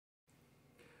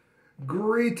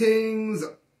Greetings,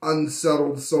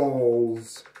 unsettled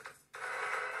souls.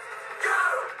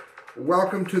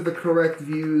 Welcome to the Correct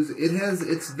Views.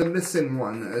 It's the missing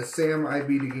one, Sam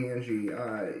I.B.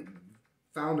 DeGangi,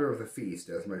 founder of The Feast,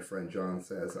 as my friend John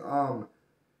says.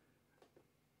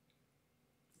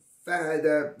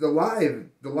 The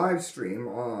live stream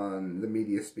on the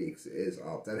Media Speaks is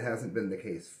up. That hasn't been the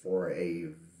case for a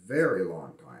very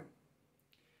long time.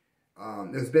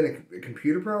 There's been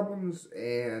computer problems,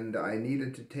 and I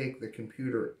needed to take the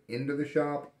computer into the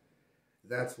shop.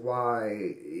 That's why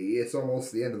it's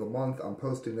almost the end of the month. I'm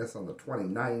posting this on the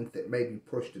 29th. It may be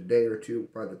pushed a day or two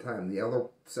by the time the other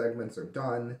segments are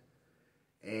done.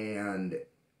 And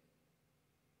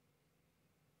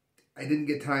I didn't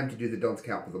get time to do the Dunce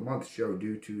Cap of the Month show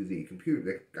due to the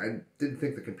computer. I didn't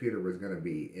think the computer was going to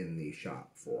be in the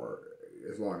shop for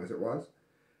as long as it was.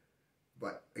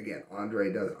 But again,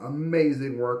 Andre does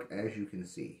amazing work, as you can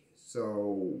see.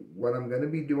 So what I'm going to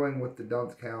be doing with the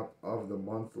Dunce Cap of the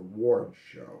Month award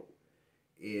show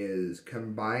is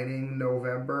combining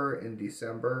November and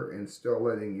December and still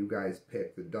letting you guys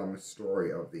pick the dumbest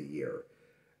story of the year.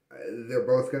 They're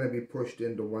both going to be pushed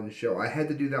into one show. I had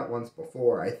to do that once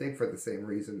before, I think for the same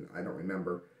reason, I don't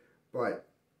remember. But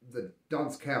the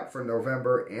Dunce Cap for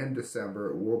November and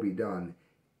December will be done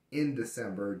in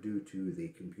December due to the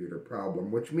computer problem,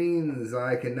 which means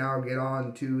I can now get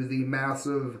on to the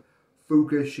massive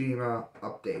Fukushima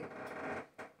update.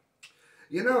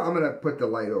 You know, I'm going to put the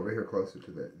light over here closer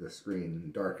to the screen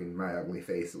and darken my ugly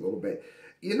face a little bit.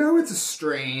 You know, it's a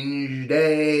strange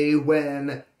day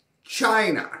when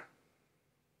China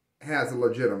has a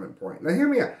legitimate point. Now hear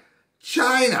me out.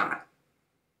 China,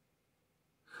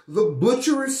 the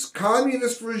butcherous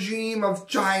communist regime of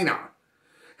China.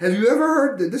 Have you ever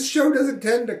heard that this show doesn't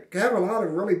tend to have a lot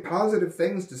of really positive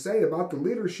things to say about the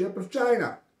leadership of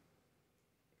China?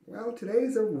 Well,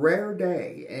 today's a rare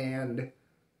day, and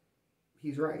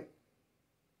he's right.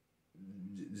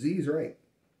 Z's right.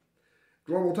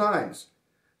 Global Times.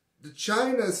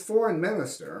 China's foreign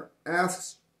minister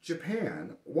asks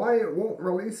Japan why it won't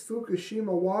release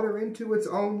Fukushima water into its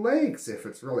own lakes if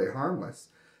it's really harmless.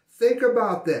 Think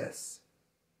about this.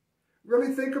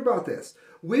 Really think about this.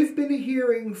 We've been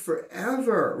hearing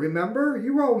forever, remember?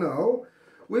 You all know.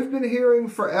 We've been hearing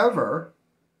forever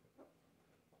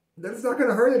that it's not going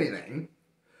to hurt anything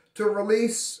to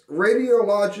release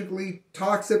radiologically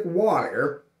toxic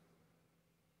water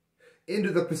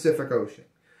into the Pacific Ocean.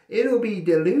 It'll be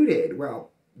diluted.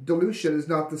 Well, dilution is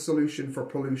not the solution for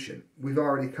pollution. We've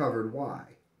already covered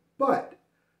why. But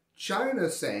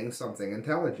China's saying something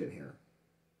intelligent here.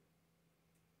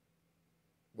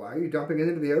 Why are you dumping it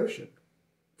into the ocean?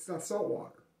 It's not salt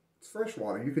water. It's fresh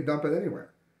water. You can dump it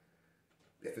anywhere.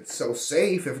 If it's so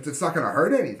safe, if it's not going to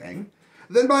hurt anything,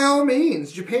 then by all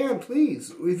means, Japan,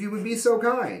 please, if you would be so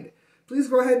kind, please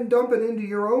go ahead and dump it into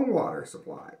your own water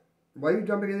supply. Why are you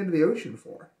dumping it into the ocean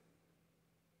for?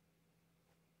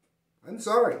 I'm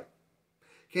sorry.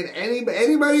 Can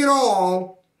anybody at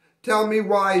all tell me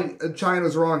why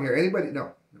China's wrong here? Anybody?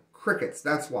 No. Crickets,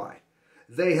 that's why.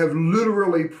 They have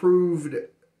literally proved...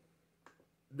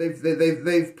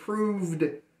 They've proved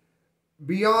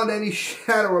beyond any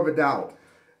shadow of a doubt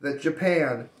that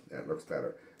Japan, that looks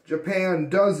better, Japan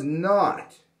does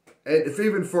not, if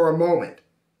even for a moment,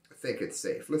 think it's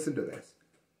safe. Listen to this.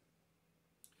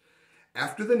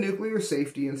 After the Nuclear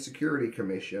Safety and Security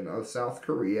Commission of South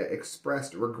Korea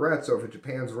expressed regrets over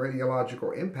Japan's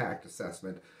radiological impact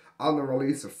assessment on the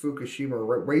release of Fukushima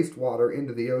wastewater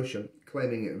into the ocean,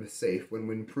 claiming it was safe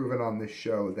when proven on this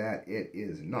show that it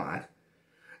is not,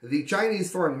 the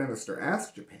Chinese foreign minister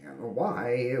asked Japan why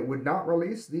it would not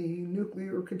release the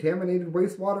nuclear contaminated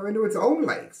wastewater into its own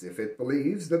lakes if it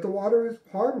believes that the water is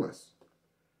harmless.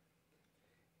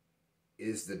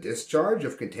 Is the discharge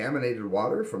of contaminated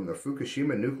water from the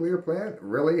Fukushima nuclear plant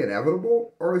really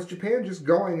inevitable, or is Japan just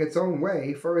going its own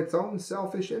way for its own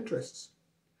selfish interests?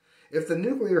 If the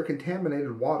nuclear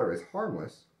contaminated water is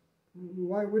harmless,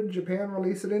 why wouldn't Japan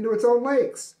release it into its own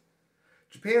lakes?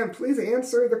 Japan, please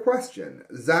answer the question.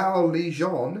 Zhao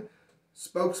Lijian,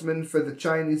 spokesman for the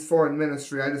Chinese Foreign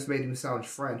Ministry, I just made him sound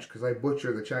French because I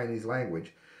butcher the Chinese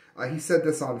language. He said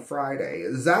this on Friday.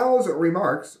 Zhao's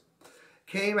remarks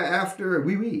came after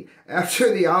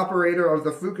the operator of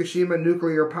the Fukushima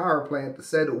nuclear power plant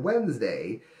said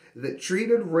Wednesday that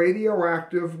treated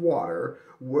radioactive water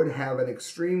would have an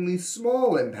extremely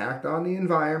small impact on the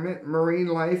environment, marine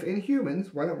life, and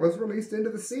humans when it was released into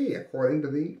the sea, according to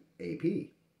the AP.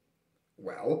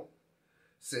 Well,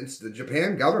 since the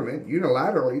Japan government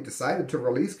unilaterally decided to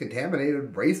release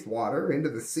contaminated wastewater into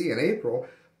the sea in April,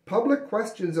 public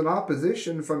questions and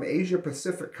opposition from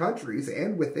Asia-Pacific countries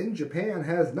and within Japan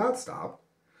has not stopped,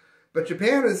 but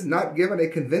Japan has not given a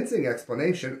convincing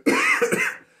explanation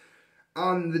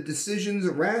on the decision's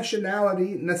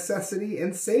rationality, necessity,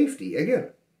 and safety.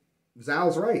 Again,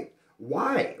 Zhao's right.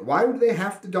 Why? Why would they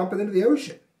have to dump it into the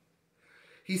ocean?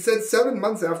 He said 7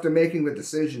 months after making the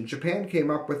decision, Japan came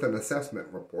up with an assessment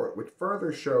report which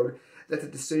further showed that the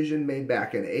decision made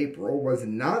back in April was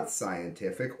not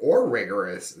scientific or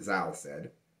rigorous, Zhao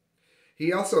said.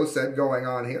 He also said, going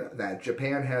on here, that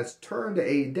Japan has turned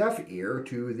a deaf ear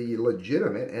to the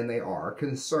legitimate, and they are,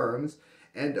 concerns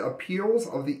and appeals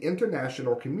of the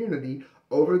international community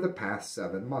over the past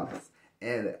 7 months.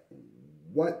 And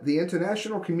what the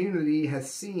international community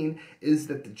has seen is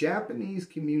that the Japanese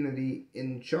community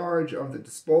in charge of the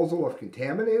disposal of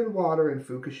contaminated water in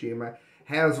Fukushima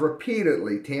has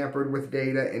repeatedly tampered with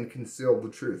data and concealed the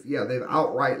truth. Yeah, they've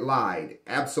outright lied.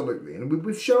 Absolutely. And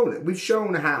we've shown it. We've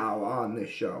shown how on this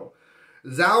show.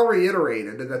 Zhao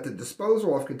reiterated that the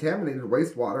disposal of contaminated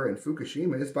wastewater in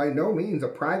Fukushima is by no means a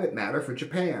private matter for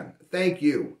Japan. Thank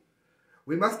you.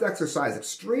 We must exercise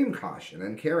extreme caution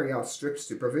and carry out strict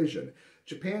supervision.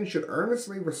 Japan should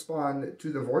earnestly respond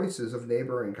to the voices of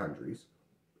neighboring countries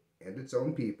and its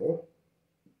own people,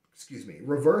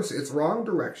 reverse its wrong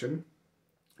direction,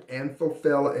 and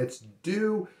fulfill its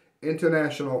due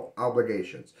international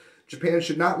obligations. Japan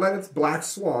should not let its black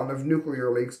swan of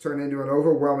nuclear leaks turn into an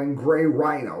overwhelming gray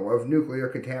rhino of nuclear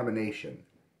contamination.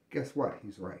 Guess what?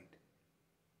 He's right.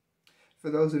 For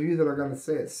those of you that are going to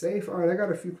say it's safe, all right, I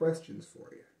got a few questions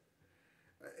for you.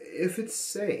 If it's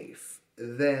safe,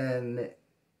 then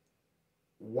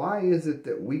why is it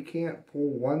that we can't pull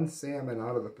one salmon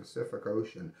out of the Pacific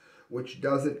Ocean which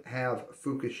doesn't have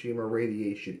Fukushima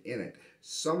radiation in it,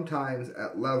 sometimes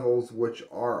at levels which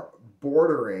are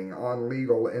bordering on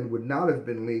legal and would not have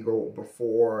been legal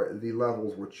before the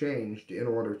levels were changed in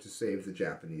order to save the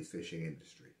Japanese fishing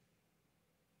industry?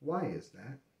 Why is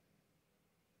that?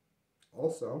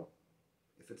 Also,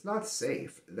 if it's not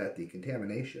safe that the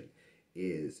contamination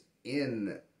is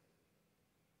in,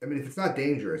 if it's not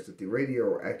dangerous that the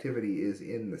radioactivity is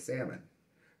in the salmon,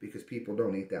 because people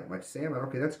don't eat that much salmon,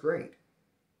 okay, that's great.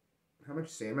 How much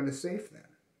salmon is safe then?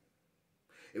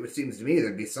 It would seem to me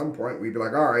there'd be some point where you'd be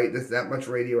like, all right, that much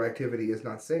radioactivity is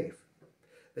not safe.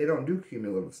 They don't do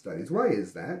cumulative studies. Why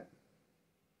is that?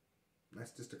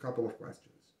 That's just a couple of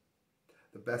questions.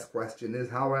 The best question is,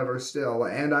 however, still,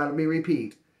 and let me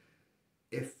repeat,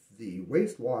 if the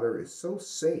wastewater is so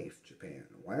safe, Japan,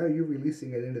 why are you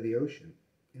releasing it into the ocean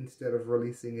instead of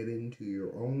releasing it into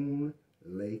your own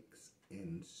lakes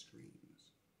and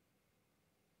streams?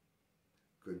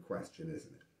 Good question,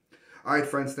 isn't it? All right,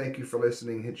 friends, thank you for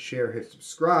listening. Hit share, hit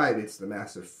subscribe. It's the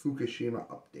Massive Fukushima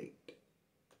Update.